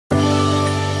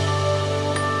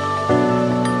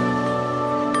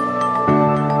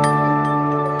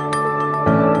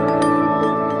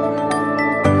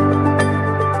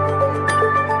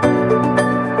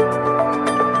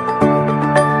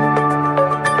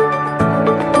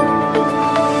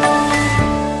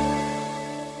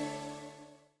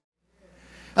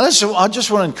I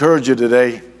just want to encourage you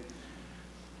today.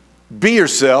 Be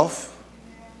yourself.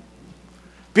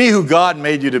 Be who God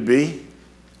made you to be.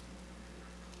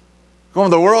 Come on,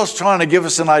 the world's trying to give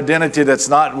us an identity that's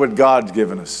not what God's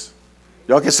given us.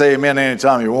 Y'all can say amen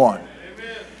anytime you want.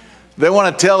 Amen. They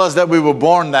want to tell us that we were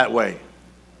born that way.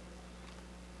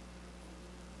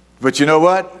 But you know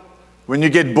what? When you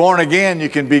get born again, you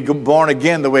can be born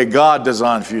again the way God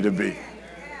designed for you to be.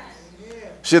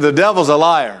 See, the devil's a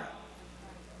liar.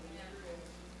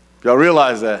 Y'all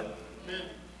realize that?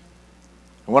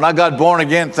 When I got born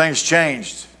again, things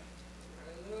changed.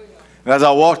 And as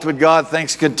I walked with God,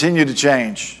 things continue to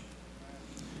change.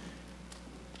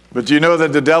 But you know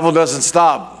that the devil doesn't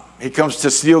stop. He comes to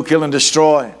steal, kill, and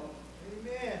destroy.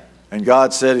 Amen. And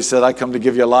God said, He said, I come to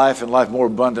give you life and life more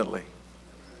abundantly.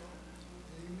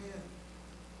 Amen.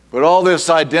 But all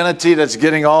this identity that's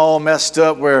getting all messed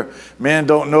up, where men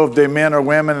don't know if they're men or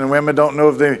women, and women don't know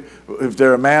if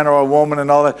they're a man or a woman and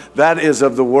all that, that is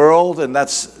of the world, and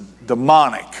that's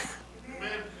demonic.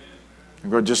 Amen.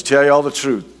 I'm going to just tell you all the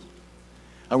truth.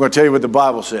 I'm going to tell you what the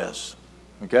Bible says,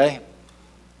 okay?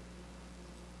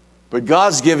 But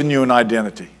God's given you an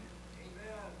identity.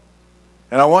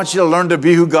 And I want you to learn to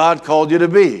be who God called you to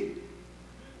be.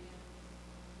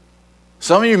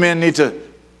 Some of you men need to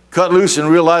cut loose and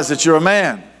realize that you're a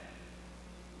man.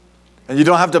 And you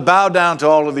don't have to bow down to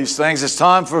all of these things. It's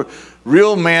time for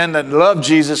real men that love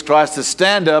Jesus Christ to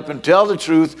stand up and tell the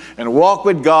truth and walk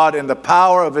with God in the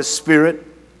power of His Spirit.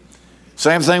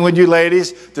 Same thing with you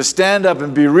ladies, to stand up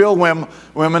and be real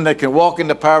women that can walk in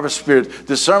the power of the Spirit.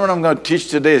 The sermon I'm going to teach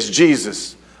today is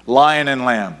Jesus, Lion and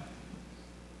Lamb.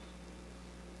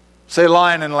 Say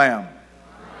Lion and Lamb.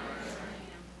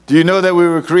 Do you know that we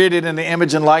were created in the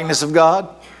image and likeness of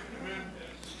God?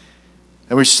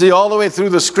 And we see all the way through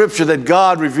the Scripture that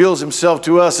God reveals Himself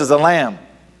to us as a lamb.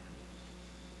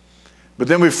 But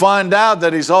then we find out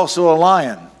that He's also a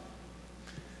lion.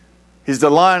 He's the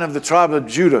Lion of the tribe of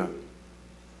Judah.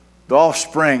 The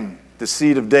offspring, the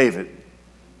seed of David.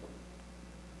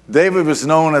 David was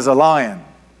known as a lion.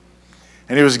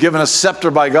 And he was given a scepter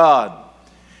by God.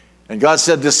 And God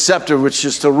said this scepter, which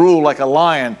is to rule like a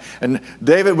lion. And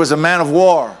David was a man of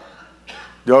war.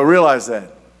 Y'all realize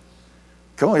that?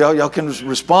 Come on, y'all can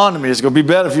respond to me. It's going to be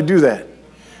better if you do that.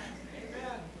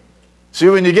 Amen. See,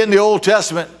 when you get in the Old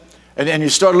Testament and you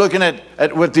start looking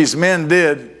at what these men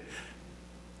did,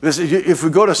 if we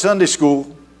go to Sunday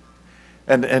school,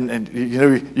 and you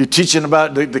know, you're teaching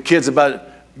about the kids about,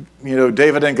 you know,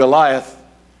 David and Goliath,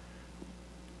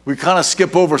 we kind of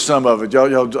skip over some of it.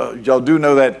 Y'all do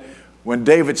know that when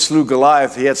David slew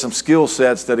Goliath, he had some skill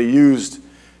sets that he used.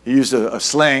 He used a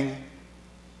sling.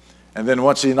 And then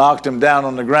once he knocked him down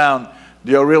on the ground,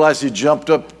 do y'all realize he jumped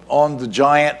up on the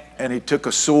giant and he took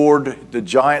a sword, the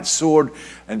giant sword,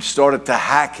 and started to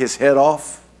hack his head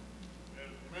off?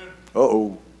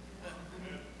 Uh-oh.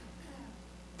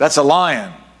 That's a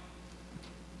lion.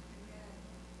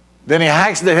 Then he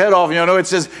hacks the head off, you know, it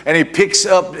says, and he picks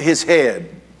up his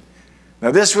head. Now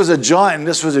this was a giant,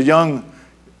 this was a young,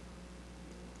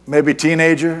 maybe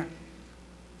teenager,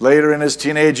 later in his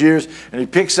teenage years, and he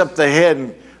picks up the head,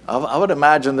 and I would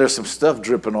imagine there's some stuff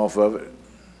dripping off of it.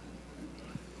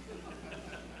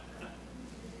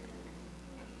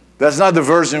 That's not the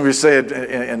version we say it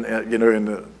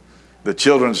in the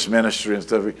children's ministry and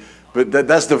stuff. But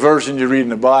that's the version you read in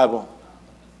the Bible.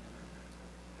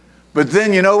 But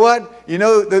then you know what? You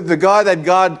know the guy that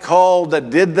God called that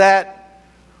did that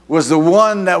was the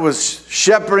one that was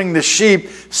shepherding the sheep,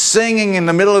 singing in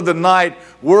the middle of the night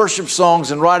worship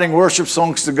songs and writing worship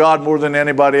songs to God more than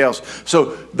anybody else.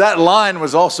 So that lion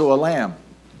was also a lamb.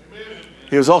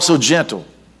 He was also gentle,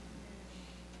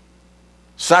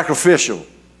 sacrificial.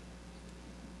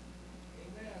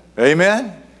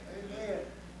 Amen?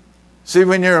 See,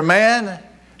 when you're a man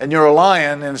and you're a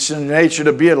lion, and it's in your nature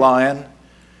to be a lion,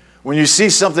 when you see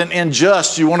something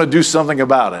unjust, you want to do something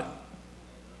about it.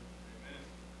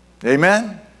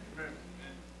 Amen?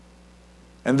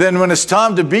 And then when it's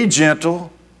time to be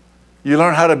gentle, you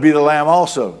learn how to be the lamb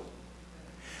also.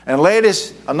 And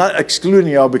ladies, I'm not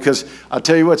excluding y'all, because I'll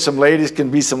tell you what, some ladies can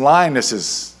be some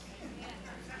lionesses.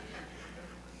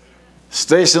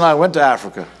 Stacy and I went to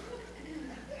Africa.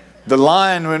 The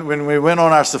lion, when we went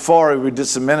on our safari, we did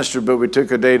some ministry, but we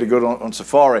took a day to go on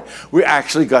safari. We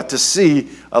actually got to see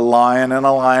a lion and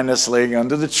a lioness laying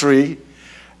under the tree.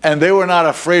 And they were not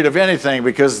afraid of anything,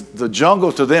 because the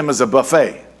jungle to them is a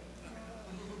buffet.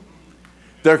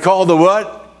 They're called the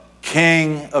what?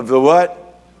 King of the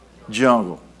what?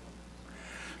 Jungle.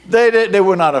 They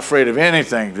were not afraid of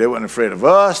anything. They weren't afraid of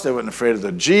us. They weren't afraid of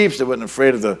the jeeps. They weren't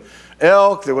afraid of the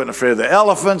elk. They weren't afraid of the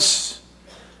elephants.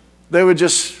 they were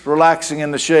just relaxing in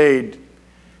the shade.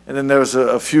 And then there was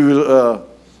a few,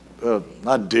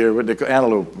 not deer, but the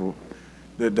antelope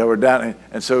that were down.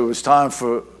 And so it was time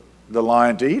for the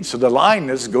lion to eat. So the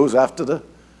lioness goes after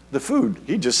the food.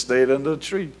 He just stayed under the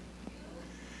tree.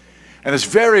 And it's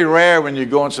very rare when you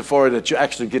go on safari that you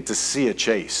actually get to see a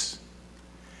chase.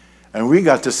 And we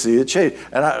got to see a chase.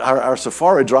 And our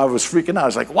safari driver was freaking out.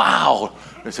 He's like, wow.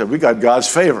 He said, we got God's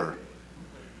favor.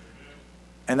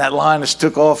 And that lioness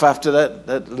took off after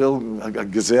that little a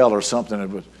gazelle or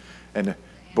something. An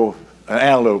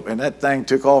antelope. And that thing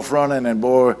took off running.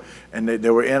 And they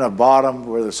were in a bottom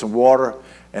where there's some water.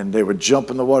 And they would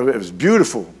jump in the water. It was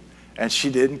beautiful. And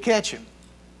she didn't catch him.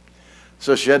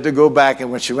 So she had to go back,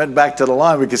 and when she went back to the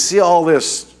line, we could see all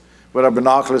this with our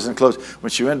binoculars and close.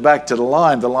 When she went back to the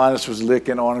lioness was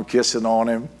licking on him, kissing on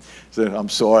him. Said, I'm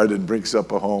sorry I didn't bring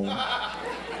supper home.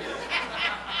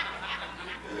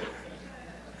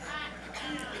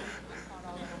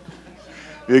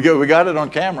 We got it on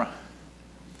camera.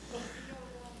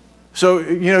 So,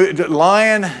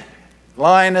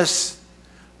 lioness,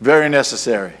 very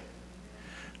necessary.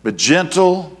 But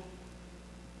gentle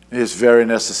is very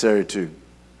necessary too.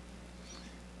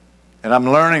 And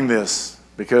I'm learning this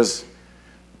because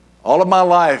all of my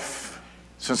life,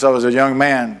 since I was a young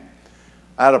man,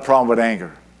 I had a problem with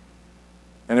anger.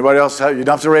 Anybody else? You don't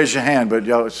have to raise your hand, but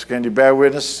can you bear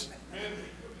witness?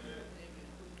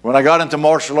 When I got into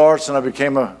martial arts and I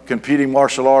became a competing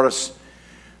martial artist,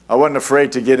 I wasn't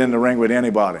afraid to get in the ring with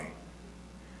anybody.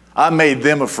 I made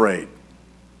them afraid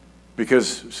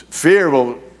because fear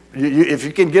will... if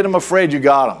you can get them afraid, you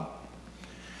got them.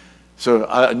 So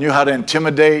I knew how to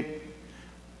intimidate.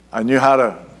 I knew how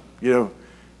to,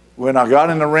 when I got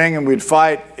in the ring and we'd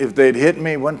fight, if they'd hit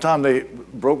me, one time they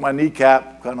broke my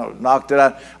kneecap, kind of knocked it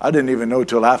out. I didn't even know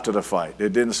till after the fight.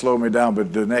 It didn't slow me down,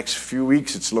 but the next few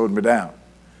weeks it slowed me down.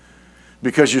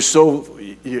 Because your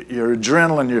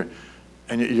adrenaline,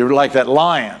 you're like that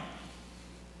lion.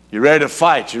 You're ready to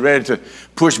fight. You're ready to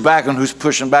push back on who's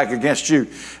pushing back against you.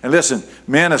 And listen,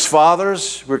 men as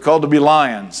fathers, we're called to be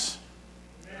lions.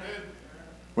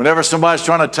 Whenever somebody's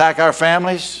trying to attack our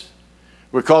families,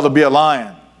 we're called to be a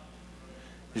lion.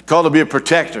 You're called to be a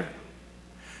protector.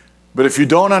 But if you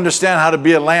don't understand how to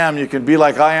be a lamb, you can be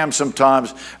like I am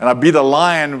sometimes, and I be the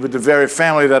lion with the very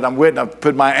family that I'm with, and I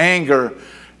put my anger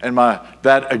and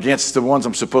that against the ones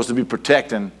I'm supposed to be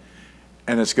protecting,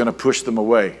 and it's going to push them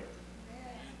away.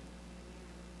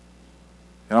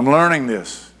 And I'm learning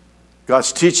this.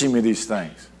 God's teaching me these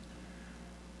things.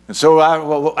 And so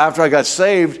after I got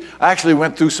saved, I actually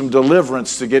went through some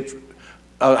deliverance to get,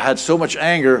 I had so much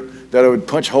anger that I would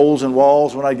punch holes in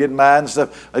walls when I get mad and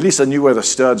stuff. At least I knew where the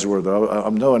studs were, though. I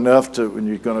know enough to, when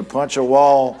you're going to punch a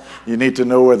wall, you need to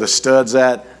know where the stud's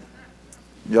at.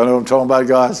 Y'all know what I'm talking about,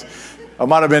 guys? I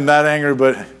might have been that angry,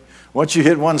 but once you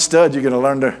hit one stud, you're going to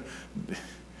learn to,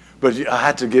 but I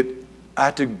had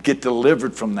to get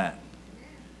delivered from that.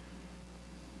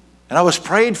 And I was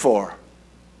prayed for.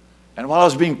 And while I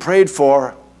was being prayed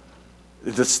for,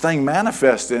 this thing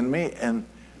manifested in me, and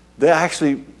they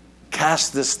actually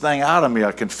cast this thing out of me.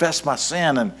 I confessed my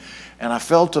sin, and I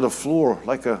fell to the floor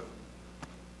like a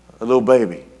little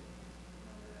baby.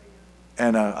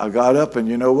 And I got up, and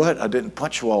you know what? I didn't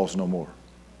punch walls no more.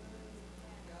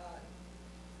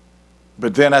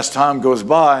 But then as time goes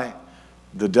by,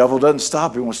 the devil doesn't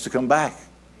stop. He wants to come back.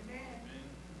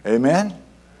 Amen?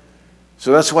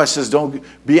 So that's why it says, don't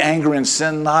be angry and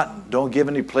sin not. Don't give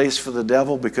any place for the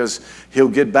devil, because he'll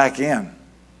get back in.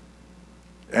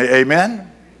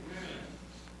 Amen?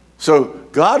 So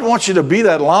God wants you to be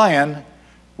that lion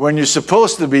when you're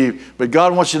supposed to be, but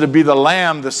God wants you to be the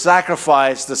lamb, the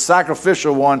sacrifice, the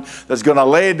sacrificial one that's going to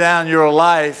lay down your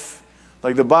life,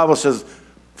 like the Bible says,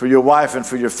 for your wife and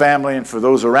for your family and for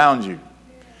those around you.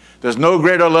 There's no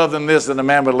greater love than this, than a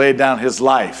man would lay down his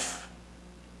life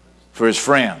for his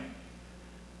friend.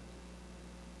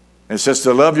 It says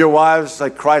to love your wives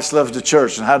like Christ loves the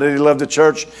church. And how did he love the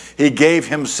church? He gave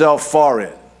himself for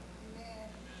it.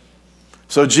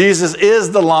 So Jesus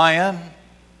is the lion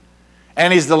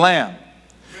and he's the lamb.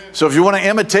 So if you want to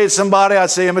imitate somebody, I'd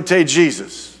say imitate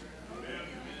Jesus.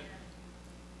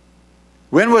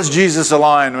 When was Jesus a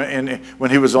lion when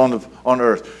he was on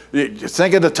earth?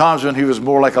 Think of the times when he was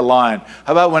more like a lion.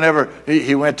 How about whenever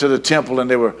he went to the temple and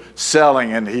they were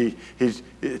selling, and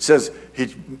it says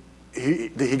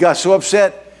he got so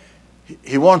upset,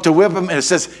 he wanted to whip him, and it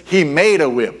says he made a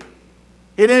whip.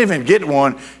 He didn't even get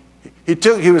one.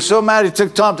 He was so mad he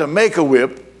took time to make a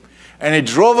whip, and he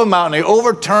drove him out, and he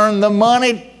overturned the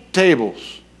money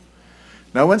tables.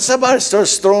 Now, when somebody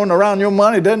starts throwing around your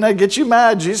money, doesn't that get you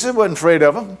mad? Jesus wasn't afraid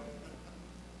of them.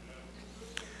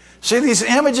 See, these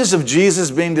images of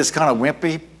Jesus being this kind of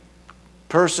wimpy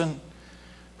person,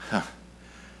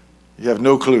 you have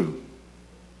no clue.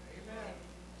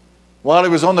 While he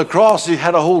was on the cross, he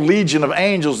had a whole legion of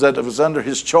angels that was under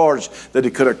his charge that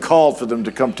he could have called for them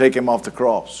to come take him off the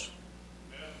cross.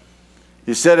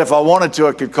 He said, if I wanted to,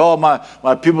 I could call my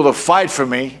people to fight for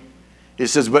me. He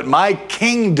says, but my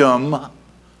kingdom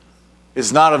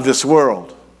is not of this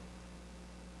world.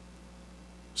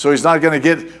 So he's not going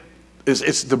to get,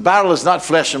 the battle is not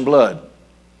flesh and blood.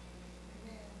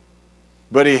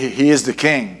 But he is the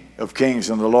King of kings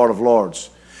and the Lord of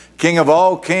lords. King of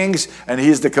all kings, and he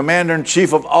is the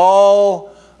commander-in-chief of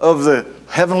all of the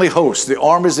heavenly hosts, the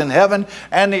armies in heaven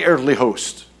and the earthly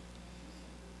host.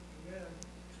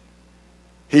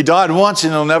 He died once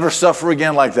and he'll never suffer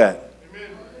again like that.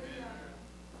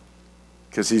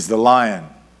 Because he's the Lion.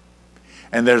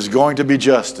 And there's going to be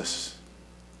justice.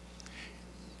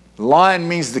 Lion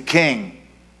means the king.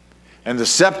 And the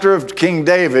scepter of King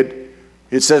David,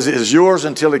 it says, is yours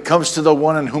until it comes to the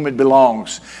one in whom it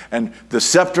belongs. And the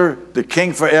scepter, the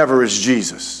king forever, is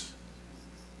Jesus.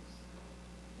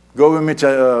 Go with me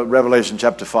to Revelation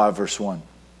chapter 5, verse 1.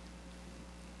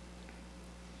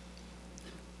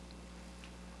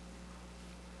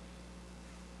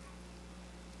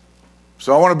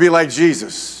 So I want to be like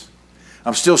Jesus.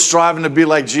 I'm still striving to be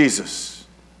like Jesus.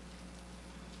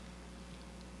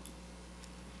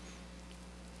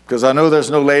 Because I know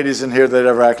there's no ladies in here that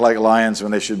ever act like lions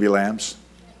when they should be lambs.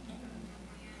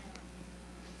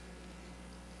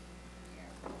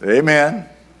 Amen.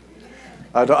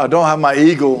 I don't have my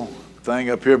eagle thing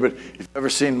up here, but if you've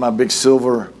ever seen my big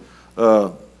silver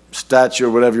statue or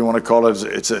whatever you want to call it,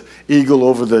 it's an eagle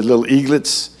over the little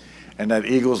eaglets. And that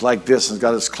eagle's like this and it's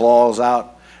got its claws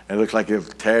out and it looks like it'll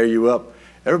tear you up.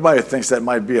 Everybody thinks that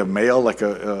might be a male, like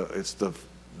it's the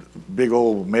big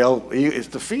old male. It's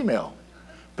the female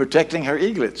protecting her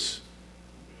eaglets.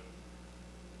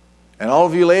 And all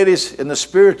of you ladies, in the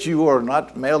spirit, you are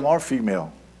not male nor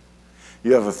female.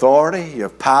 You have authority, you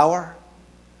have power,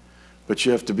 but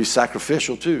you have to be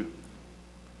sacrificial too.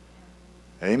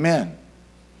 Amen.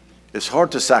 It's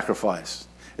hard to sacrifice.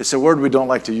 It's a word we don't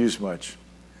like to use much.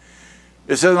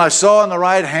 It says, and I saw in the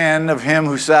right hand of him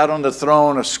who sat on the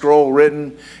throne a scroll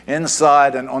written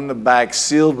inside and on the back,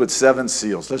 sealed with 7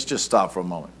 seals. Let's just stop for a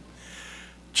moment.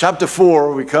 Chapter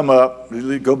 4, we come up.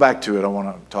 Go back to it. I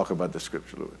want to talk about the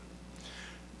scripture a little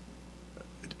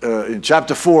bit. In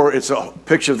chapter 4, it's a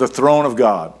picture of the throne of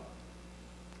God.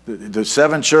 The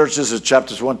 7 churches is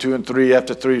chapters 1, 2, and 3.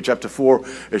 After 3, chapter 4,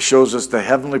 it shows us the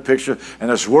heavenly picture. And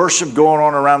there's worship going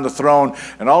on around the throne.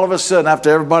 And all of a sudden,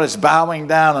 after everybody's bowing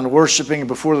down and worshiping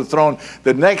before the throne,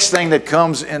 the next thing that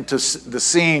comes into the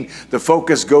scene, the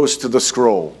focus goes to the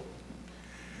scroll.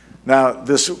 Now,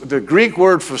 the Greek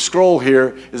word for scroll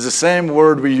here is the same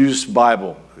word we use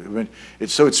Bible.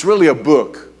 So it's really a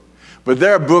book. But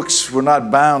their books were not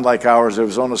bound like ours. It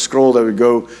was on a scroll that would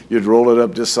go, you'd roll it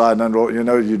up this side, and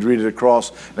then you'd read it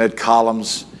across, and they had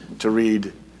columns to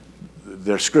read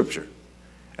their scripture.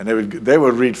 And they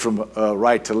would read from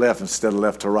right to left instead of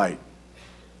left to right.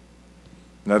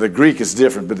 Now the Greek is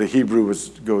different, but the Hebrew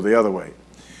would go the other way.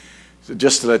 So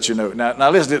just to let you know.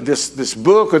 Now listen, this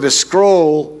book or this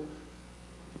scroll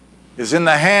is in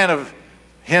the hand of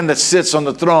him that sits on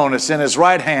the throne. It's in his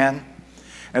right hand.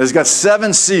 And it's got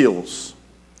 7 seals.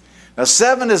 Now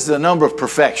 7 is the number of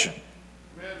perfection.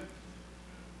 Amen.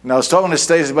 Now I was talking to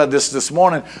Stacy about this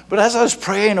morning, but as I was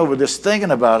praying over this, thinking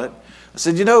about it, I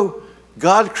said,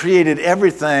 God created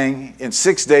everything in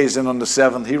 6 days, and on the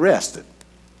 7th he rested.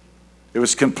 It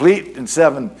was complete in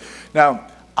 7. Now,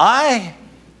 I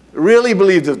really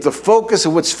believe that the focus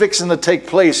of what's fixing to take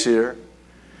place here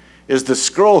is the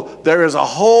scroll. There is a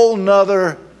whole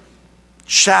nother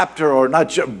chapter, or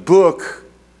not book,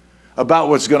 about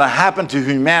what's going to happen to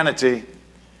humanity,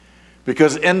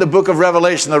 because in the book of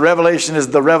Revelation, the revelation is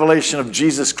the revelation of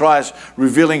Jesus Christ,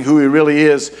 revealing who he really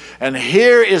is. And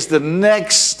here is the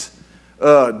next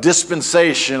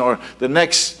dispensation, or the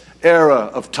next era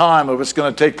of time of what's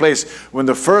going to take place when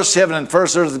the first heaven and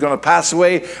first earth is going to pass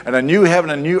away and a new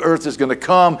heaven and new earth is going to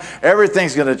come.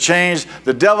 Everything's going to change.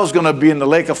 The devil's going to be in the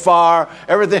lake of fire.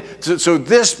 Everything. So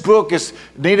this book is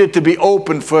needed to be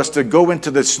opened for us to go into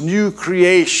this new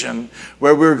creation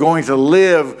where we're going to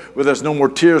live where there's no more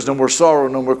tears, no more sorrow,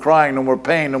 no more crying, no more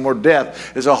pain, no more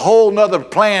death. There's a whole nother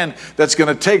plan that's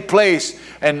going to take place.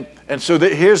 And so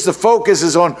here's the focus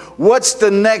is on what's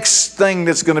the next thing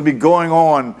that's going to be going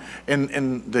on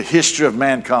in the history of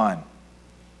mankind,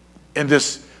 in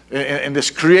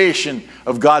this creation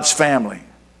of God's family.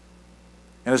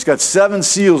 And it's got 7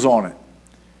 seals on it.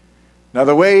 Now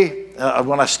the way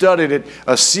when I studied it,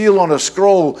 a seal on a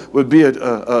scroll would be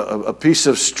a piece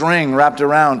of string wrapped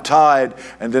around, tied,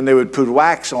 and then they would put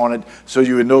wax on it so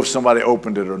you would know if somebody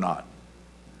opened it or not.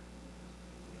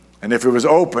 And if it was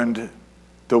opened,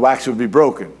 the wax would be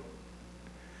broken.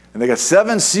 And they got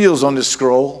 7 seals on this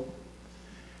scroll.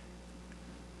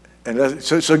 And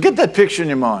so get that picture in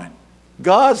your mind.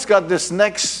 God's got this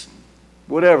next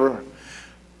whatever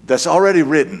that's already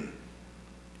written.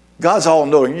 God's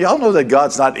all-knowing. Y'all know that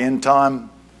God's not in time.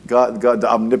 God, the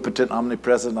omnipotent,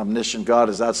 omnipresent, omniscient God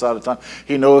is outside of time.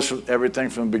 He knows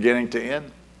everything from beginning to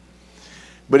end.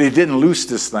 But he didn't loose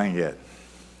this thing yet.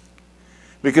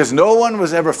 Because no one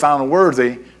was ever found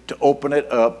worthy to open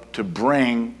it up to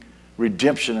bring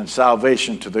redemption and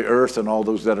salvation to the earth and all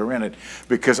those that are in it.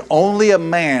 Because only a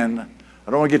man,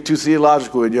 I don't want to get too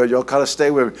theological with you, y'all kind of stay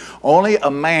with me. Only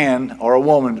a man or a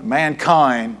woman,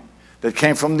 mankind, that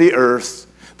came from the earth,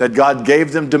 that God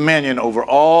gave them dominion over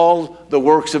all the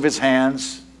works of his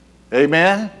hands,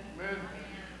 amen,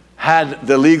 had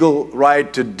the legal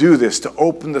right to do this, to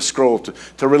open the scroll,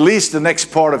 to release the next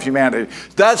part of humanity.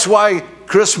 That's why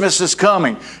Christmas is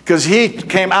coming, because he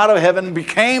came out of heaven,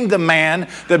 became the man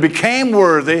that became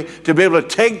worthy to be able to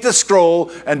take the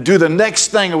scroll and do the next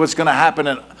thing of what's going to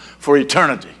happen for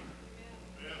eternity.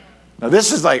 Now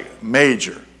this is like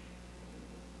major,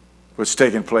 what's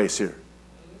taking place here.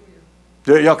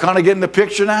 Y'all kind of getting the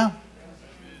picture now?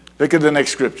 Look at the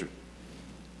next scripture.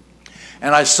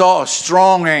 And I saw a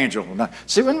strong angel. Now,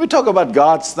 see, when we talk about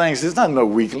God's things, it's not no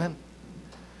weakling.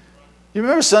 You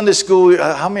remember Sunday school?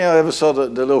 How many of you ever saw the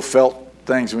little felt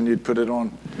things when you'd put it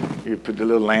on? You'd put the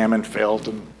little lamb in felt.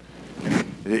 And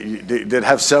they'd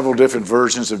have several different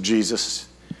versions of Jesus.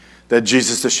 That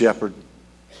Jesus the shepherd.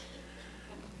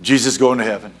 Jesus going to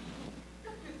heaven.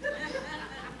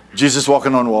 Jesus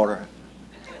walking on water.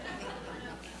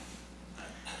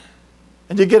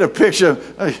 And you get a picture.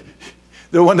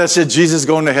 The one that said Jesus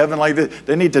going to heaven like this,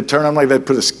 they need to turn them like that,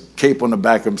 put a cape on the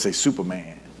back of them and say,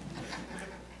 Superman.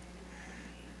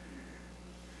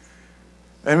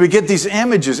 And we get these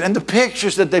images and the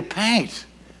pictures that they paint.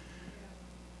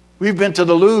 We've been to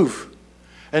the Louvre.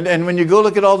 And when you go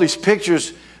look at all these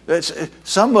pictures,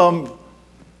 some of them,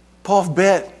 Paul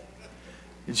bet,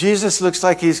 Jesus looks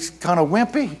like he's kind of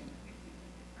wimpy.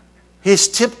 He's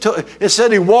tiptoe. It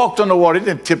said he walked on the water. He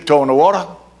didn't tiptoe on the water.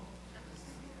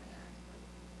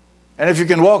 And if you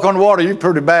can walk on water, you're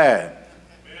pretty bad.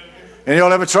 And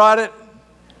y'all ever tried it?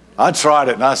 I tried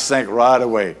it and I sank right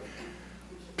away.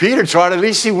 Peter tried it. At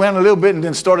least he went a little bit and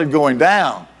then started going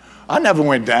down. I never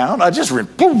went down. I just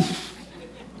went boom.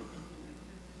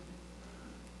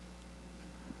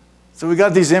 So we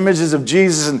got these images of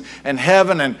Jesus and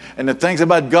heaven and the things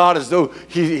about God as though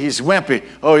he's wimpy.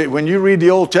 Oh, when you read the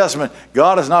Old Testament,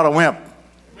 God is not a wimp.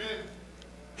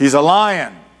 He's a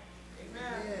lion.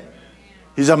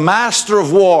 He's a master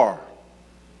of war.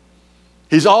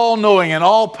 He's all-knowing and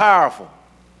all-powerful.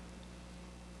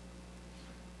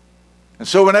 And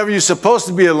so whenever you're supposed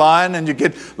to be a lion and you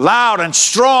get loud and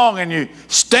strong and you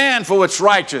stand for what's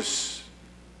righteous,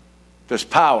 there's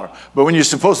power. But when you're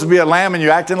supposed to be a lamb and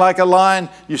you're acting like a lion,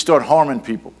 you start harming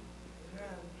people.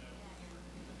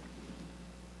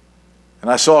 And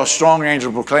I saw a strong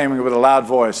angel proclaiming with a loud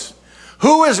voice,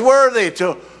 "Who is worthy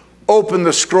to open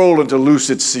the scroll and to loose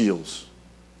its seals?"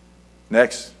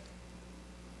 Next.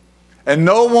 And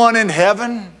no one in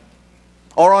heaven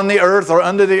or on the earth or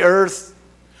under the earth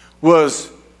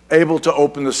was able to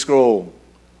open the scroll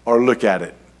or look at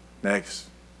it. Next.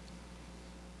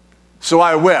 So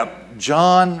I wept.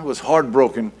 John was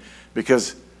heartbroken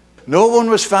because no one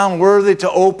was found worthy to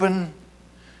open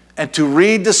and to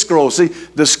read the scroll. See,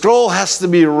 the scroll has to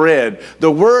be read.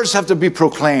 The words have to be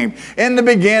proclaimed. In the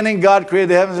beginning, God created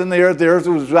the heavens and the earth. The earth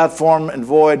was without form and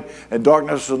void, and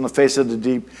darkness was on the face of the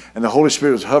deep, and the Holy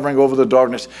Spirit was hovering over the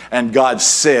darkness, and God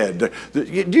said. Do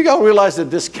you all realize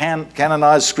that this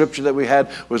canonized scripture that we had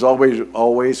was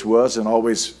always was, and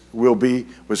always will be,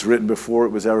 was written before it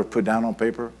was ever put down on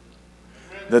paper?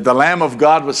 That the Lamb of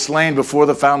God was slain before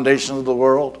the foundation of the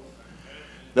world?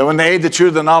 That when they ate the tree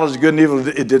of the knowledge of good and evil,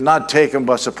 it did not take them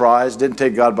by surprise, didn't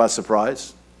take God by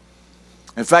surprise.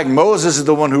 In fact, Moses is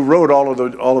the one who wrote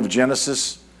all of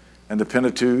Genesis and the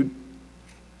Pentateuch.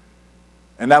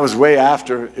 And that was way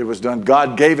after it was done.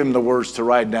 God gave him the words to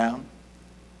write down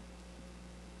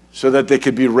so that they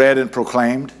could be read and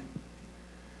proclaimed.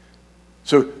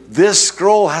 So this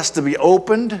scroll has to be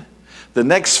opened. The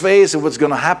next phase of what's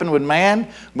going to happen with man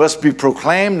must be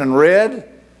proclaimed and read.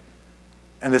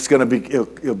 And it's going to be,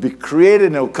 it'll be created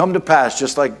and it'll come to pass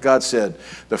just like God said.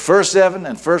 The first heaven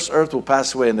and first earth will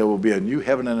pass away and there will be a new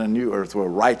heaven and a new earth where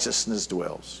righteousness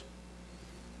dwells.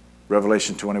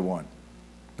 Revelation 21,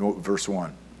 verse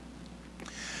 1.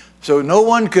 So no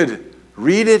one could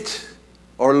read it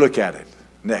or look at it.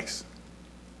 Next.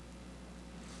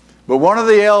 But one of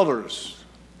the elders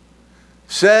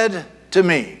said to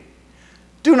me,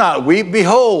 do not weep.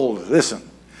 Behold, listen,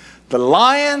 the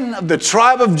Lion of the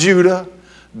tribe of Judah,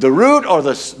 the root or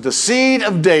the seed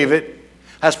of David,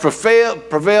 has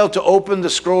prevailed to open the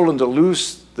scroll and to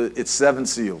loose its 7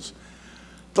 seals.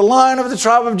 The Lion of the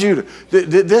tribe of Judah.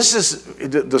 This is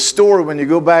the story when you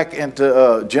go back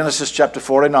into Genesis chapter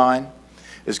 49.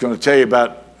 It's going to tell you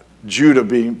about Judah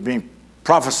being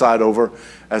prophesied over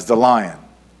as the lion.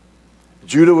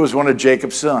 Judah was one of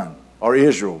Jacob's sons, or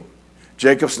Israel.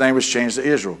 Jacob's name was changed to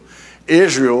Israel.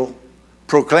 Israel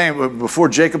proclaimed, before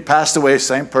Jacob passed away,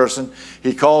 same person,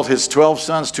 he called his 12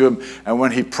 sons to him, and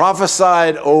when he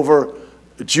prophesied over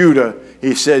Judah,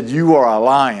 he said, you are a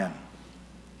lion.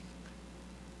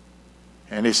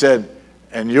 And he said,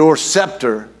 and your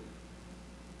scepter,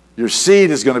 your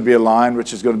seed is going to be a lion,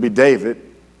 which is going to be David,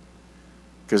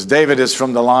 because David is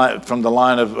from the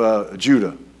line of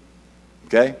Judah.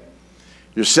 Okay?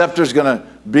 Your scepter is going to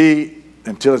be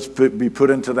until it's be put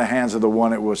into the hands of the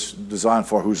one it was designed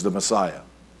for, who's the Messiah.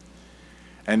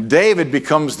 And David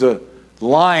becomes the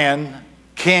lion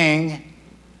king.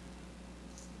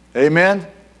 Amen?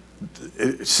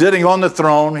 Sitting on the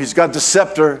throne. He's got the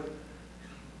scepter.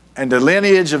 And the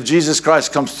lineage of Jesus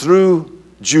Christ comes through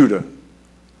Judah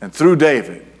and through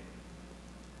David.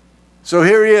 So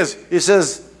here he is. He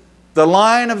says, the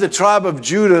Lion of the tribe of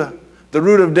Judah, the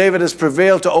root of David, has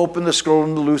prevailed to open the scroll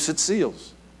and to loose its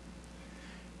seals.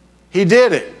 He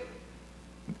did it.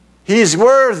 He's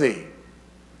worthy.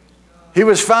 He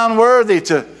was found worthy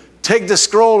to take the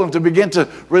scroll and to begin to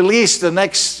release the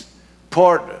next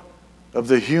part of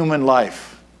the human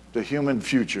life, the human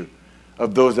future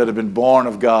of those that have been born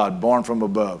of God, born from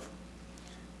above.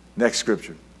 Next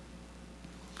scripture.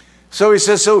 So he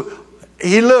says, so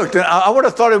he looked, and I would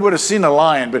have thought he would have seen a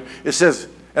lion, but it says,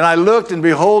 and I looked, and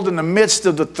behold, in the midst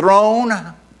of the throne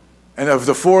and of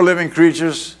the 4 living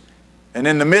creatures, and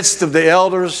in the midst of the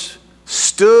elders,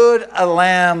 stood a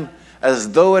lamb as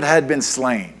though it had been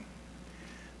slain.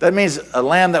 That means a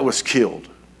lamb that was killed.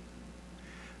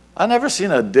 I've never seen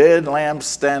a dead lamb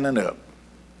standing up.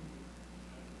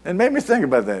 It made me think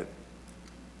about that.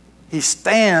 He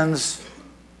stands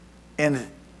in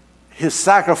his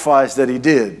sacrifice that he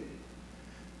did.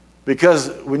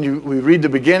 Because when we read the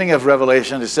beginning of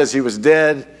Revelation, it says he was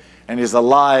dead and he's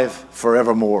alive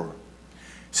forevermore.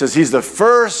 It says he's the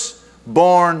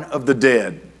firstborn of the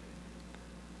dead.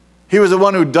 He was the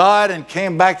one who died and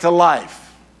came back to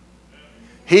life.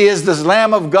 He is the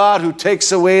Lamb of God who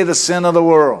takes away the sin of the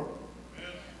world.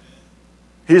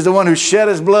 He's the one who shed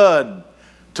his blood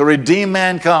to redeem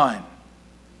mankind.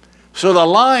 So the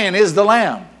lion is the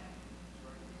lamb.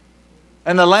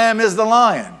 And the lamb is the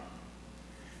lion.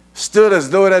 Stood as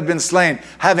though it had been slain,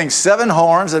 having 7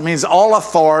 horns. That means all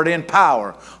authority and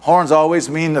power. Horns always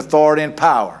mean authority and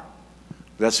power.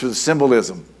 That's for the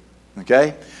symbolism.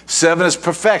 Okay? 7 is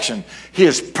perfection. He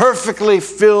is perfectly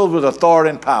filled with authority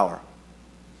and power.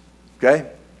 Okay?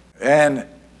 And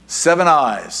 7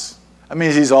 eyes. That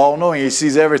means he's all-knowing. He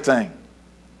sees everything.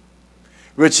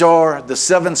 Which are the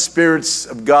 7 spirits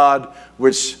of God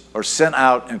which are sent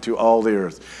out into all the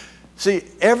earth. See,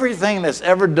 everything that's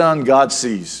ever done, God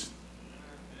sees.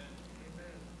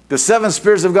 The 7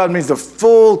 spirits of God means the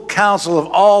full counsel of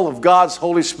all of God's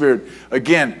Holy Spirit.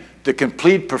 Again, the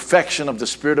complete perfection of the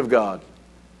Spirit of God.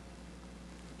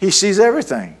 He sees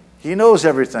everything. He knows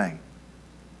everything.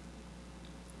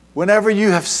 Whenever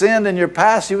you have sinned in your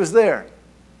past, He was there.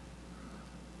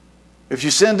 If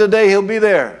you sin today, He'll be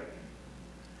there.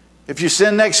 If you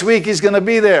sin next week, He's going to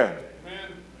be there.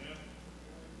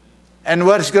 And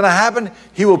what's going to happen?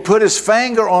 He will put His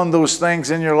finger on those things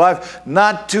in your life,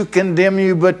 not to condemn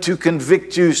you, but to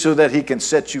convict you so that He can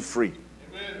set you free.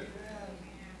 Amen.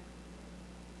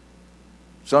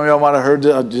 Some of y'all might have heard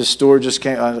this story. Just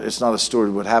came. It's not a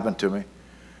story. What happened to me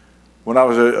when I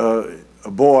was a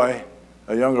boy,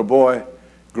 a younger boy,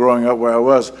 growing up where I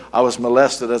was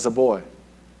molested as a boy.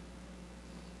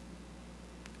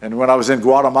 And when I was in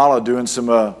Guatemala doing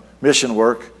some mission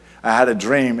work, I had a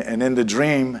dream, and in the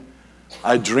dream,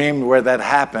 I dreamed where that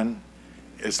happened.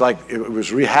 It's like it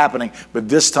was re-happening, but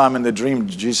this time in the dream,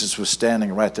 Jesus was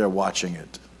standing right there watching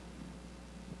it.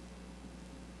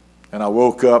 And I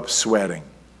woke up sweating.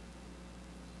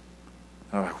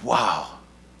 And I'm like, wow.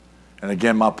 And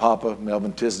again, my papa,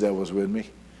 Melvin Tisdale, was with me.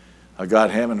 I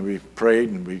got him, and we prayed,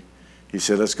 and he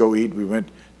said, let's go eat.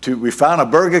 We found a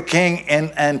Burger King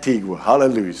in Antigua.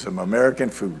 Hallelujah, some American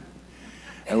food.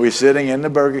 And we're sitting in the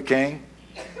Burger King.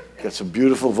 Got some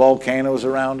beautiful volcanoes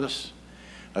around us.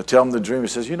 I tell him the dream. He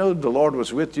says, you know, the Lord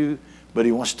was with you, but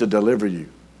he wants to deliver you.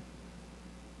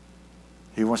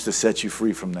 He wants to set you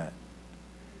free from that.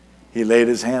 He laid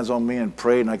his hands on me and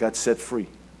prayed, and I got set free.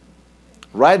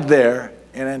 Right there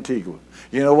in Antigua.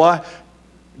 You know why?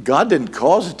 God didn't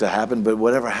cause it to happen, but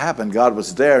whatever happened, God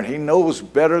was there, and he knows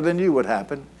better than you what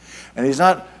happened. And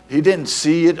he didn't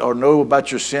see it or know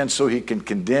about your sin so he can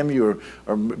condemn you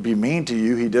or be mean to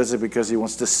you. He does it because he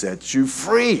wants to set you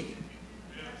free.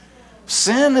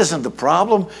 Sin isn't the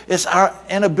problem. It's our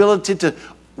inability to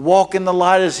walk in the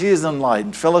light as he is in the light,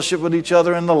 and fellowship with each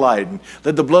other in the light, and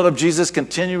let the blood of Jesus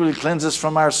continually cleanse us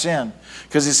from our sin.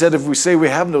 Because he said if we say we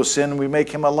have no sin, we make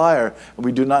him a liar, and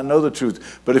we do not know the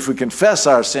truth. But if we confess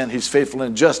our sin, he's faithful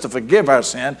and just to forgive our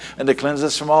sin and to cleanse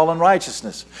us from all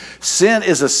unrighteousness. Sin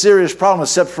is a serious problem. It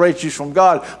separates you from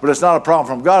God, but it's not a problem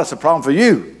from God. It's a problem for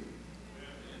you.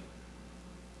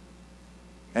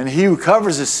 And he who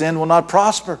covers his sin will not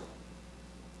prosper.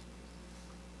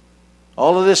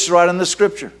 All of this is right in the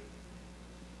scripture.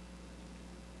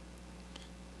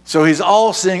 So he's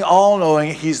all-seeing,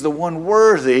 all-knowing. He's the one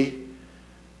worthy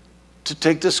to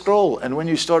take the scroll. And when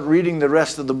you start reading the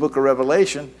rest of the book of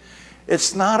Revelation,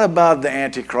 it's not about the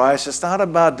Antichrist. It's not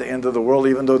about the end of the world,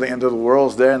 even though the end of the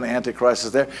world is there and the Antichrist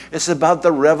is there. It's about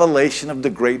the revelation of the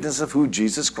greatness of who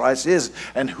Jesus Christ is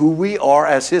and who we are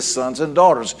as his sons and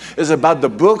daughters. It's about the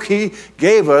book he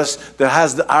gave us that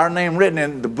has our name written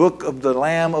in, the book of the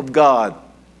Lamb of God,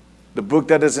 the book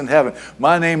that is in heaven.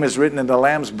 My name is written in the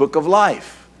Lamb's book of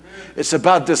life. It's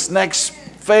about this next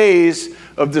phase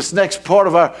of this next part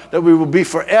of our, that we will be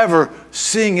forever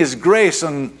seeing his grace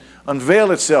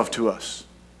unveil itself to us.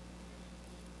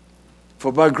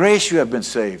 For by grace you have been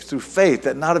saved, through faith,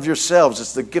 that not of yourselves,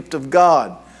 it's the gift of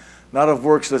God, not of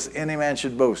works, lest any man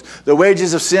should boast. The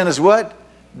wages of sin is what?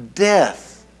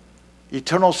 Death.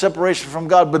 Eternal separation from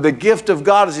God. But the gift of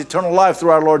God is eternal life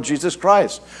through our Lord Jesus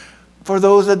Christ. For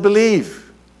those that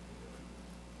believe.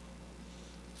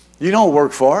 You don't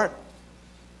work for it.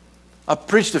 I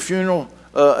preached a funeral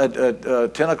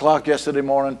at 10 o'clock yesterday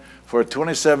morning for a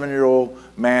 27-year-old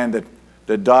man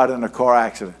that died in a car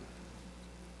accident.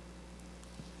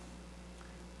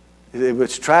 It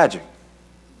was tragic.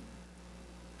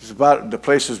 The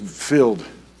place was filled,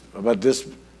 about this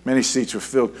many seats were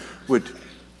filled with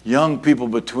young people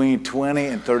between 20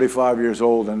 and 35 years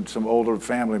old and some older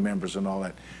family members and all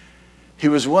that. He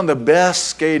was one of the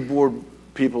best skateboard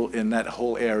people in that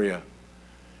whole area.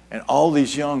 And all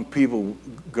these young people,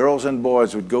 girls and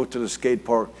boys, would go to the skate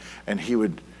park and he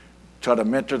would try to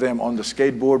mentor them on the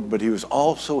skateboard, but he was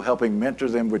also helping mentor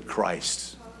them with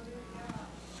Christ.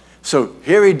 So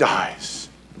here he dies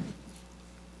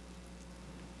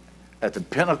at the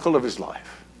pinnacle of his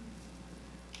life.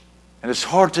 And it's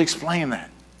hard to explain that.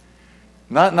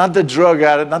 Not the drug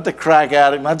addict, not the crack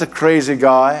addict, not the crazy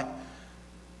guy.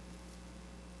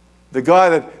 The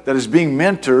guy that is being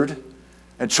mentored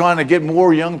and trying to get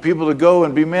more young people to go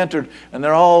and be mentored. And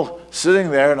they're all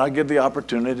sitting there, and I get the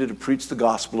opportunity to preach the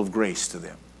gospel of grace to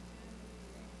them.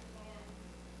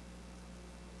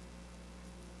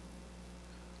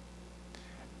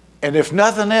 And if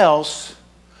nothing else,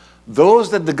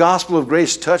 those that the gospel of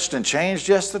grace touched and changed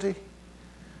yesterday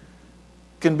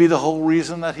can be the whole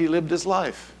reason that he lived his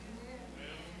life.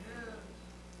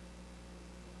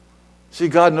 See,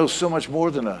 God knows so much more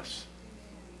than us.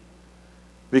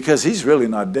 Because he's really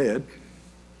not dead.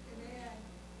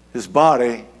 His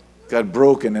body got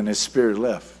broken and his spirit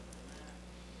left.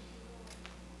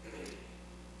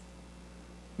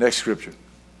 Next scripture.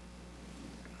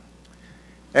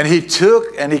 And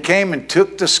he came and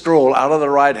took the scroll out of the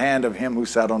right hand of him who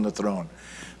sat on the throne.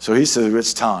 So he said,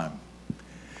 it's time.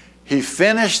 He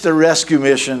finished the rescue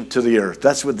mission to the earth.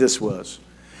 That's what this was.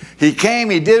 He came,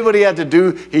 he did what he had to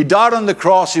do. He died on the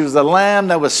cross. He was the lamb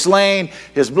that was slain.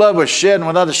 His blood was shed, and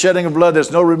without the shedding of blood,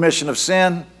 there's no remission of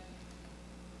sin.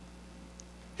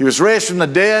 He was raised from the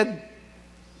dead.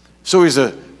 So he's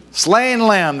a slain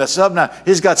lamb that's up now.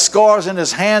 He's got scars in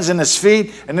his hands and his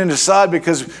feet and in his side,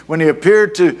 because when he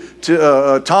appeared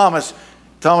to Thomas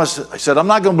said, I'm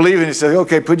not going to believe. And he said,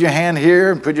 okay, put your hand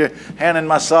here and put your hand in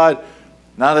my side.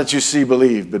 Now that you see,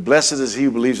 believe. But blessed is he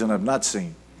who believes and have not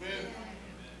seen.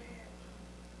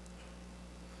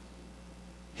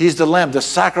 He's the lamb, the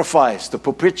sacrifice, the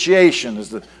propitiation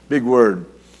is the big word.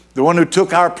 The one who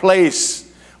took our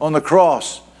place on the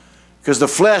cross, because the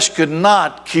flesh could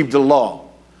not keep the law.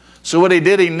 So what he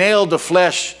did, he nailed the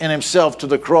flesh in himself to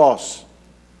the cross.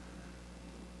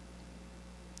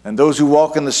 And those who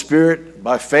walk in the Spirit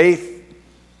by faith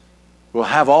will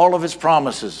have all of his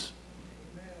promises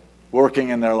working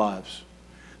in their lives.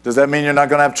 Does that mean you're not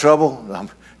going to have trouble?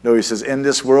 No, he says, in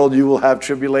this world you will have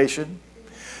tribulation.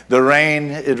 The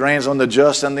rain, it rains on the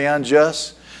just and the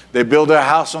unjust. They build their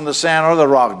house on the sand or the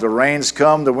rock. The rains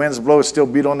come, the winds blow, it still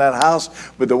beat on that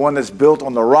house. But the one that's built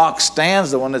on the rock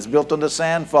stands. The one that's built on the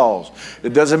sand falls.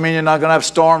 It doesn't mean you're not going to have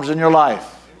storms in your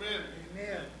life.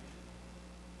 Amen.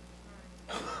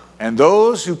 And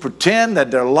those who pretend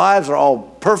that their lives are all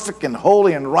perfect and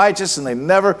holy and righteous and they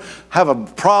never have a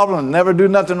problem and never do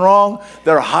nothing wrong,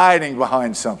 they're hiding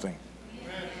behind something.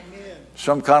 Amen.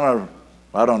 Some kind of,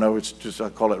 I don't know, it's just, I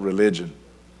call it religion.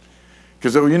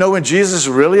 Because you know when Jesus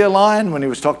really aligned? When he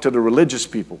was talking to the religious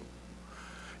people.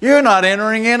 You're not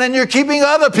entering in and you're keeping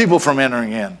other people from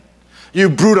entering in. You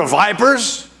brood of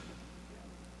vipers.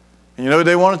 And you know what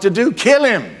they wanted to do? Kill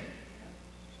him.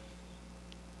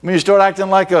 When you start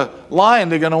acting like a lion,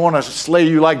 they're going to want to slay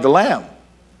you like the lamb.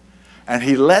 And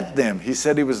he let them. He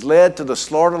said he was led to the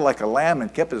slaughter like a lamb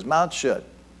and kept his mouth shut.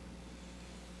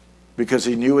 Because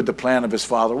he knew what the plan of his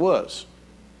Father was.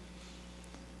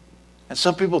 And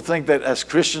some people think that as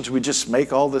Christians we just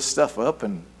make all this stuff up,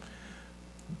 and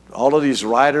all of these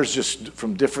writers just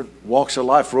from different walks of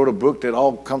life wrote a book that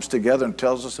all comes together and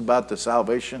tells us about the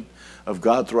salvation of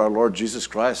God through our Lord Jesus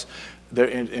Christ. There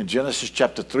in Genesis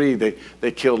chapter 3,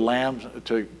 they killed lambs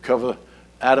to cover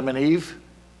Adam and Eve.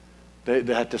 They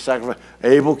had to sacrifice.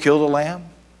 Abel killed a lamb.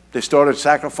 They started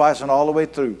sacrificing all the way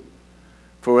through.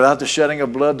 For without the shedding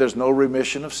of blood, there's no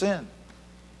remission of sin.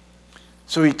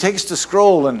 So he takes the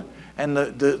scroll and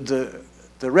the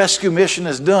rescue mission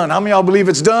is done. How many of y'all believe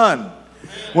it's done?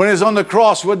 When he was on the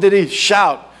cross, what did he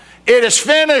shout? It is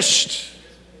finished.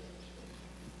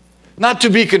 Not to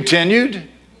be continued.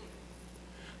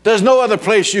 There's no other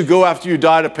place you go after you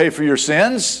die to pay for your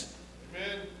sins.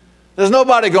 There's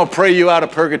nobody going to pray you out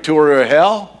of purgatory or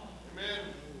hell.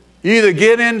 You either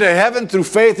get into heaven through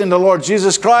faith in the Lord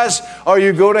Jesus Christ, or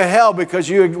you go to hell because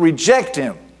you reject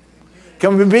him.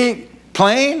 Can we be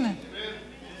plain?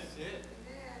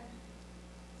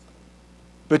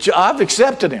 But I've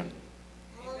accepted him.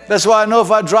 That's why I know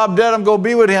if I drop dead, I'm going to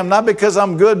be with him. Not because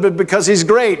I'm good, but because he's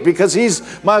great. Because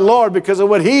he's my Lord. Because of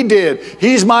what he did.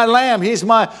 He's my lamb. He's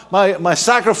my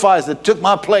sacrifice that took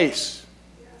my place.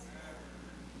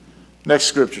 Next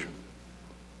scripture.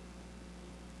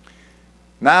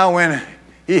 Now when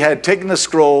he had taken the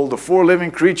scroll, the 4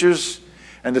 living creatures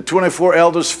and the 24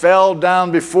 elders fell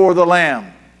down before the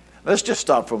Lamb. Let's just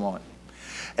stop for a moment.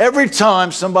 Every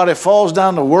time somebody falls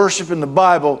down to worship in the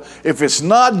Bible, if it's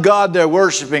not God they're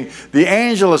worshiping, the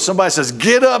angel or somebody says,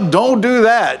 get up, don't do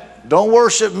that. Don't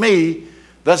worship me.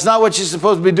 That's not what you're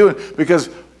supposed to be doing, because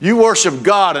you worship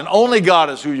God and only God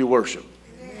is who you worship.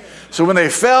 So when they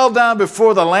fell down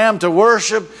before the Lamb to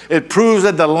worship, it proves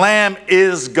that the Lamb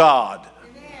is God.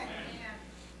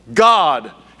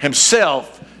 God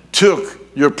himself took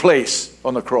your place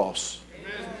on the cross.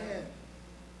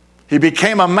 He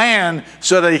became a man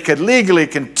so that he could legally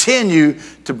continue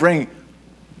to bring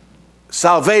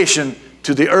salvation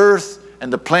to the earth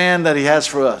and the plan that he has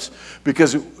for us.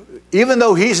 Because even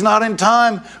though he's not in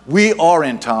time, we are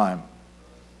in time.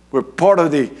 We're part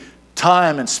of the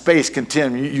time and space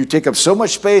continuum. You take up so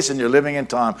much space and you're living in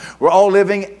time. We're all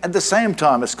living at the same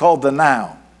time. It's called the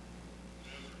now.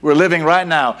 We're living right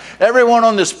now. Everyone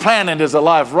on this planet is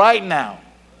alive right now.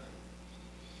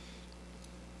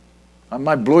 I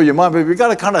might blow your mind, but we got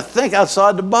to kind of think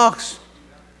outside the box.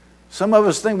 Some of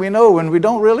us think we know when we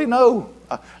don't really know.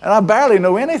 And I barely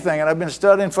know anything, and I've been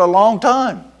studying for a long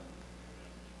time.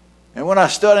 And when I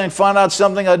study and find out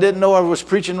something I didn't know I was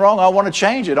preaching wrong, I want to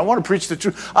change it. I want to preach the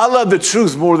truth. I love the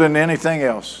truth more than anything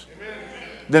else,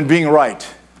 than being right.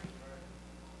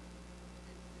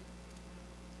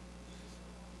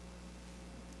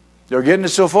 Y'all getting it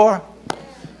so far?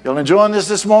 Y'all enjoying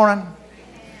this morning?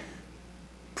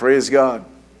 Praise God.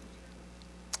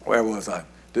 Where was I?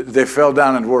 They fell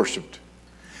down and worshiped.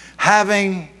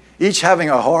 Each having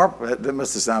a harp, that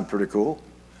must have sounded pretty cool,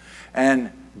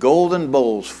 and golden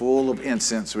bowls full of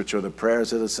incense, which are the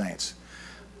prayers of the saints.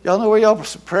 Y'all know where y'all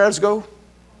prayers go?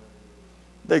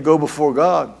 They go before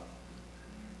God.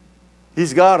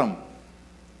 He's got them.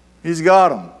 He's got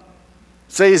them.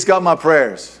 Say, he's got my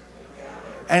prayers.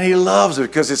 And he loves it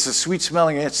because it's a sweet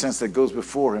smelling incense that goes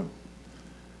before him.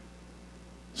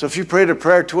 So if you prayed a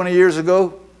prayer 20 years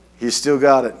ago, he's still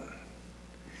got it.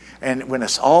 And when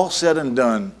it's all said and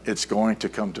done, it's going to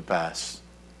come to pass.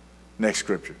 Next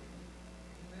scripture.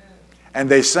 And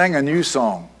they sang a new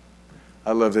song.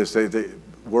 I love this. They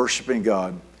worshiping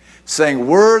God. Saying,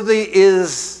 worthy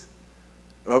is,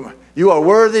 you are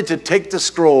worthy to take the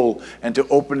scroll and to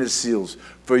open its seals.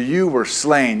 For you were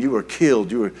slain, you were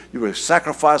killed, you were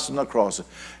sacrificed on the cross.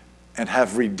 and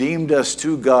have redeemed us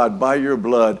to God by your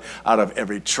blood out of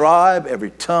every tribe,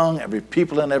 every tongue, every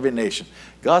people, and every nation.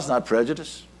 God's not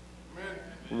prejudiced.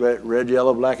 Red,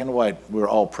 yellow, black, and white. We're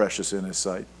all precious in his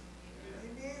sight.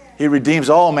 He redeems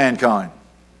all mankind.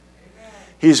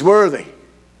 He's worthy.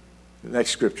 The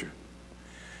next scripture.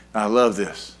 I love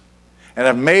this. And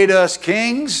have made us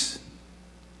kings.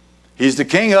 He's the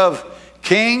King of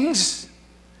kings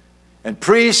and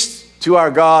priests to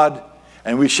our God,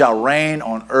 and we shall reign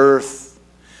on earth.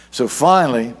 So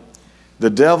finally, the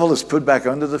devil is put back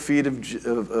under the feet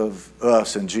of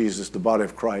us and Jesus, the body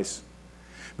of Christ.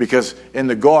 Because in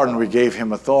the garden, we gave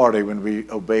him authority when we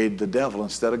obeyed the devil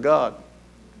instead of God.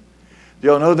 Do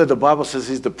you all know that the Bible says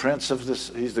he's the prince of this,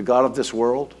 he's the God of this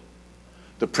world?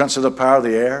 The prince of the power of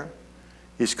the air.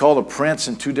 He's called a prince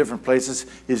in 2 different places.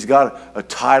 He's got a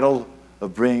title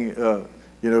of being,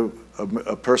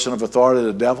 a person of authority,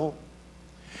 the devil.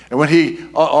 And when he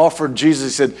offered Jesus, he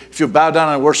said, if you bow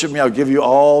down and worship me, I'll give you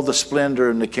all the splendor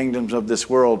and the kingdoms of this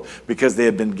world, because they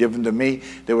had been given to me.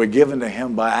 They were given to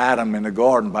him by Adam in the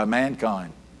garden, by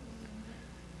mankind.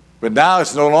 But now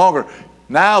it's no longer.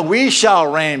 Now we shall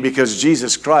reign because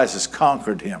Jesus Christ has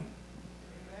conquered him.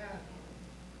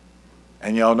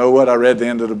 And y'all know what? I read the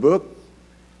end of the book.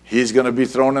 He's going to be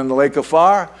thrown in the lake of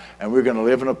fire, and we're going to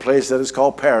live in a place that is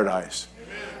called paradise.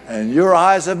 And your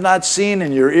eyes have not seen,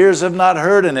 and your ears have not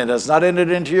heard, and it has not entered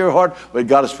into your heart, but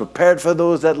God has prepared for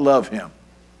those that love him.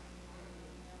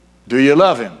 Do you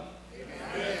love him?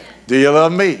 Amen. Do you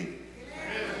love me?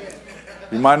 Amen.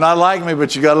 You might not like me,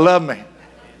 but you got to love me.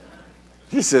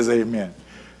 He says amen.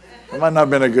 It might not have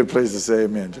been a good place to say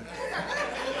amen.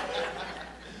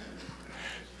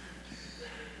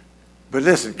 But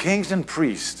listen, kings and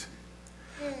priests.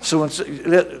 So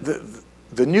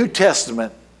the New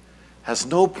Testament has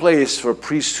no place for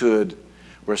priesthood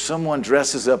where someone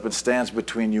dresses up and stands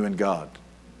between you and God.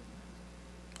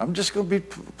 I'm just going to be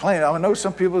plain. I know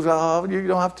some people say, oh, you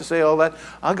don't have to say all that.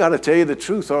 I got to tell you the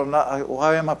truth, or I'm not,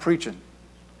 why am I preaching?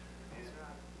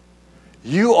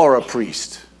 You are a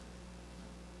priest.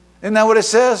 Isn't that what it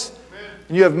says?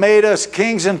 You have made us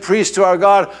kings and priests to our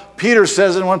God. Peter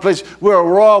says in one place, we're a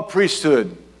royal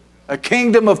priesthood, a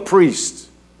kingdom of priests.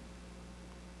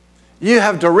 You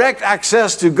have direct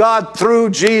access to God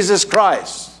through Jesus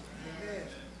Christ.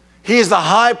 He is the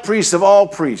high priest of all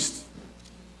priests.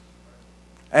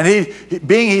 And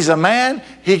he's a man,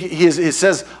 he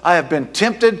says, I have been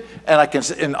tempted, and I can,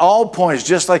 in all points,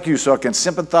 just like you, so I can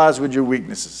sympathize with your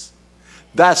weaknesses.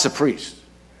 That's a priest.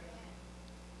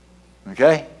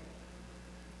 Okay?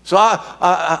 So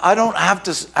I don't have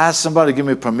to ask somebody to give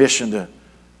me permission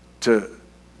to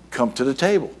come to the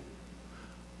table.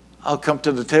 I'll come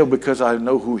to the table because I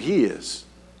know who he is.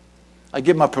 I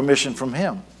get my permission from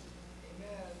him.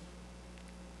 Amen.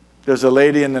 There's a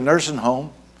lady in the nursing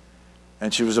home,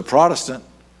 and she was a Protestant,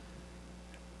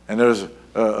 and there was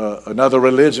another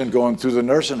religion going through the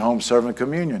nursing home serving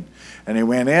communion. And he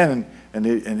went in, and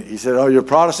he said, oh, you're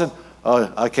Protestant?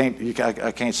 I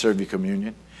can't serve you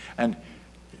communion. And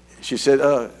she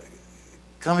said,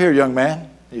 come here, young man.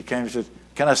 He came and said,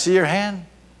 can I see your hand?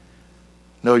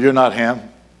 No, you're not him.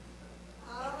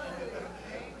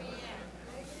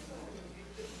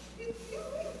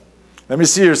 Let me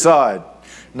see your side.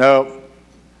 No,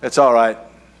 that's all right.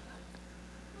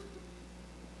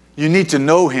 You need to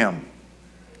know him.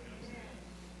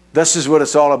 This is what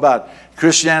it's all about.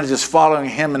 Christianity is following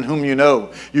him in whom you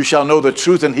know. You shall know the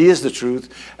truth, and he is the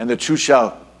truth, and the truth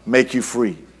shall make you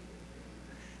free.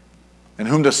 And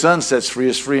whom the Son sets free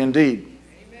is free indeed.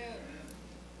 Amen.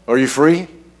 Are you free? Amen.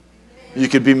 You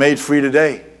could be made free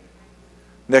today.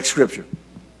 Next scripture.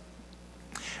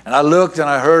 And I looked and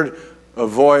I heard a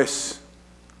voice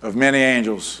of many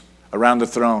angels around the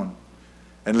throne,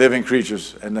 and living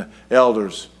creatures, and the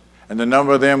elders. And the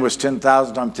number of them was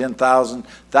 10,000 times 10,000,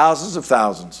 thousands of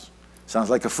thousands. Sounds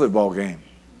like a football game.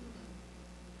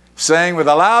 Saying with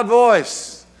a loud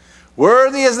voice,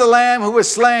 worthy is the Lamb who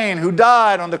was slain, who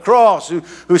died on the cross,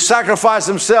 who sacrificed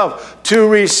himself to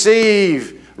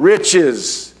receive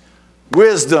riches,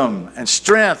 wisdom, and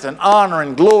strength, and honor,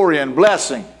 and glory, and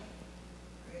blessing.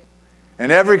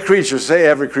 And every creature, say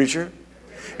every creature,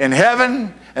 in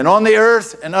heaven and on the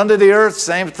earth and under the earth,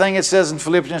 same thing it says in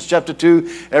Philippians chapter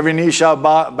 2, every knee shall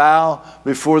bow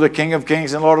before the King of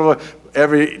kings and Lord of lords.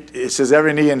 It says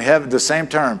every knee in heaven, the same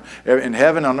term, in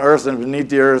heaven, on earth, and beneath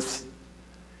the earth,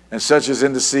 and such as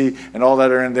in the sea, and all that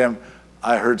are in them,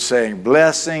 I heard saying,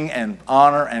 blessing and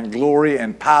honor and glory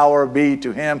and power be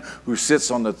to him who sits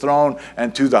on the throne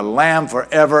and to the Lamb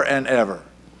forever and ever.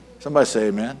 Somebody say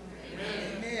amen.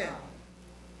 Amen.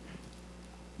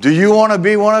 Do you want to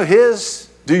be one of his?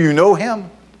 Do you know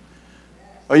him?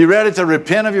 Are you ready to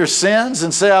repent of your sins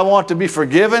and say, I want to be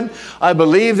forgiven? I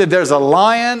believe that there's a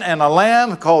lion and a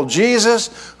lamb called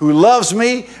Jesus who loves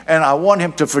me, and I want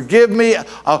him to forgive me.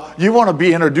 You want to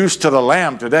be introduced to the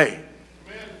lamb today.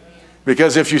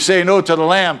 Because if you say no to the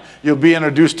lamb, you'll be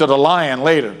introduced to the lion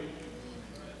later.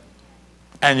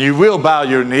 And you will bow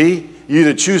your knee. You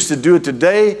either choose to do it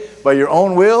today by your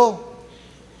own will,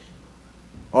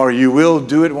 or you will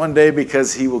do it one day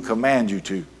because he will command you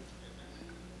to.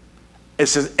 It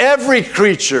says every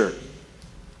creature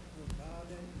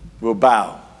will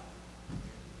bow,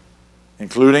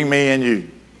 including me and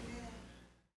you.